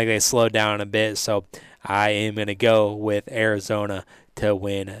didn't seem like they slowed down a bit, so I am going to go with Arizona to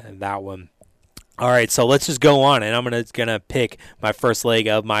win that one. All right, so let's just go on, and I'm gonna pick my first leg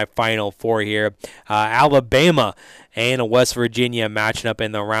of my Final Four here. Alabama and West Virginia matching up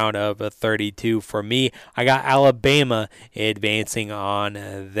in the round of 32. For me, I got Alabama advancing on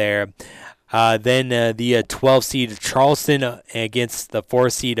there. Then the 12 seed Charleston against the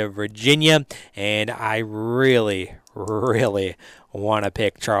 4 seed of Virginia, and I really want to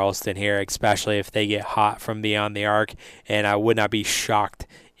pick Charleston here, especially if they get hot from beyond the arc, and I would not be shocked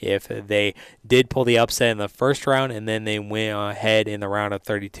if they did pull the upset in the first round and then they went ahead in the round of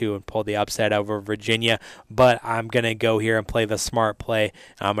 32 and pulled the upset over Virginia. But I'm going to go here and play the smart play.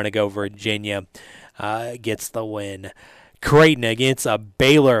 I'm going to go Virginia gets the win. Creighton against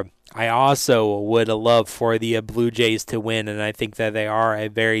Baylor. I also would love for the Blue Jays to win, and I think that they are a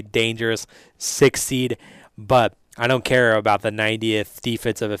very dangerous 6 seed, but I don't care about the 90th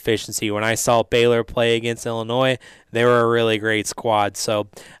defensive efficiency. When I saw Baylor play against Illinois, they were a really great squad. So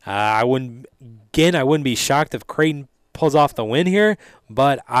I wouldn't be shocked if Creighton pulls off the win here,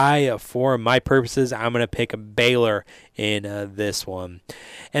 but for my purposes, I'm going to pick Baylor in this one.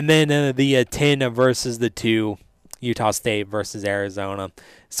 And then the 10 versus the 2, Utah State versus Arizona.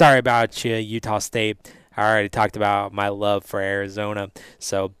 Sorry about you, Utah State. I already talked about my love for Arizona,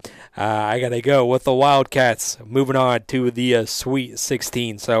 so I got to go with the Wildcats. Moving on to the Sweet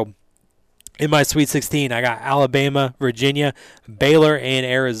 16. So in my Sweet 16, I got Alabama, Virginia, Baylor, and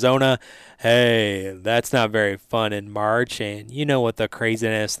Arizona. Hey, that's not very fun in March, and you know what the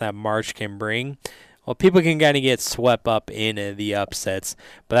craziness that March can bring. Well, people can kind of get swept up in the upsets,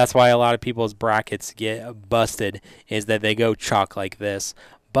 but that's why a lot of people's brackets get busted, is that they go chalk like this.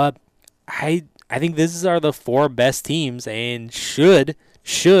 But I think these are the 4 best teams and should,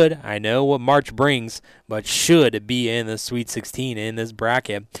 I know what March brings, but should be in the Sweet 16 in this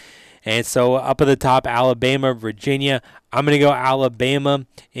bracket. And so up at the top, Alabama, Virginia. I'm going to go Alabama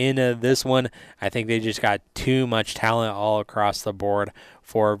in this one. I think they just got too much talent all across the board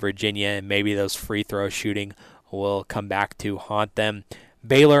for Virginia, and maybe those free throw shooting will come back to haunt them.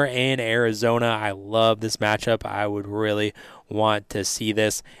 Baylor and Arizona, I love this matchup. I would really want to see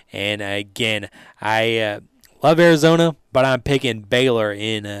this. And again, I love Arizona, but I'm picking Baylor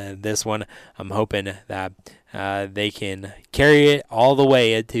in this one. I'm hoping that they can carry it all the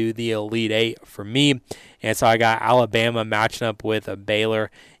way into the Elite Eight for me. And so I got Alabama matching up with Baylor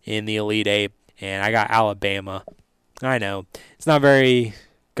in the Elite Eight, and I got Alabama. I know it's not very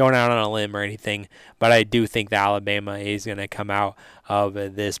going out on a limb or anything, but I do think that Alabama is going to come out of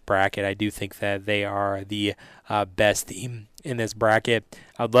this bracket. I do think that they are the best team in this bracket.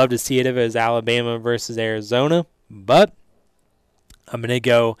 I'd love to see it if it was Alabama versus Arizona, but I'm going to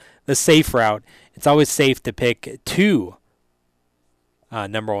go the safe route. It's always safe to pick 2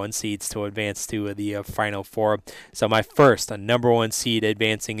 number 1 seeds to advance to the Final Four. So my first number 1 seed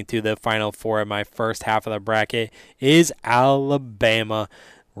advancing into the Final Four in my first half of the bracket is Alabama.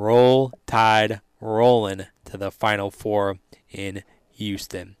 Roll Tide rolling to the Final Four in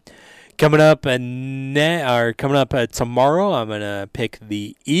Houston. Coming up tomorrow, I'm gonna pick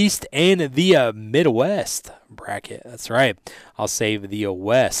the East and the Midwest bracket. That's right. I'll save the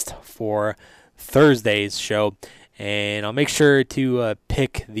West for Thursday's show, and I'll make sure to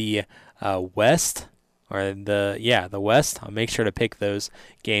pick the West. The West. I'll make sure to pick those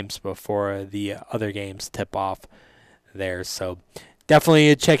games before the other games tip off there. So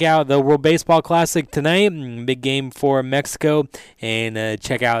definitely check out the World Baseball Classic tonight. Big game for Mexico. And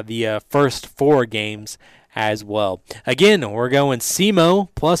check out the first 4 games as well. Again, we're going SEMO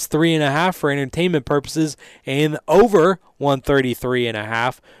plus 3.5 for entertainment purposes and over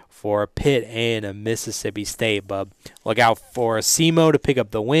 133.5 for Pitt and Mississippi State. But look out for SEMO to pick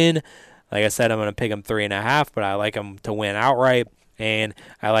up the win. Like I said, I'm going to pick them 3.5, but I like them to win outright. And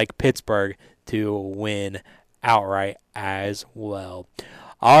I like Pittsburgh to win outright as well.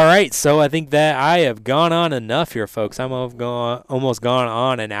 All right, so I think that I have gone on enough here, folks. I'm almost gone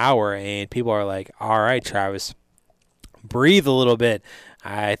on an hour, and people are like, all right, Travis, breathe a little bit.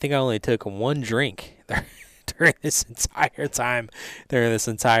 I think I only took one drink during this entire time, during this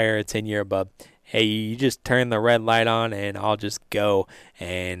entire 10-year, but hey, you just turn the red light on and I'll just go,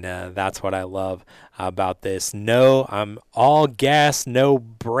 and that's what I love about this. No, I'm all gas, no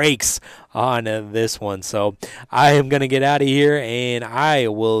brakes on this one. So I am going to get out of here, and I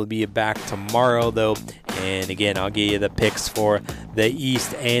will be back tomorrow, though. And again, I'll give you the picks for the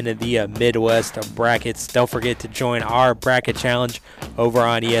East and the Midwest brackets. Don't forget to join our bracket challenge over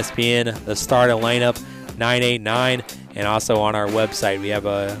on ESPN, the starting lineup 989, and also on our website we have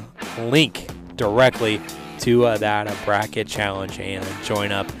a link directly to that bracket challenge, and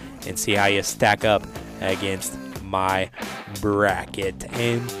join up and see how you stack up against my bracket,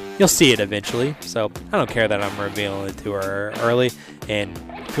 and you'll see it eventually. So I don't care that I'm revealing it to her early, and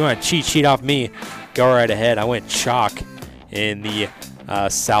if you want to cheat sheet off me, go right ahead. I went chalk in the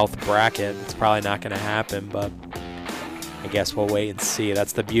South bracket. It's probably not going to happen, but I guess we'll wait and see.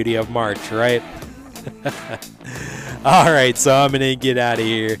 That's the beauty of March, right? All right, so I'm going to get out of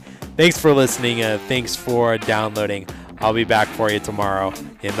here. Thanks for listening. Thanks for downloading. I'll be back for you tomorrow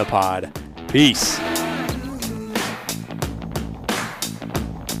in the pod. Peace.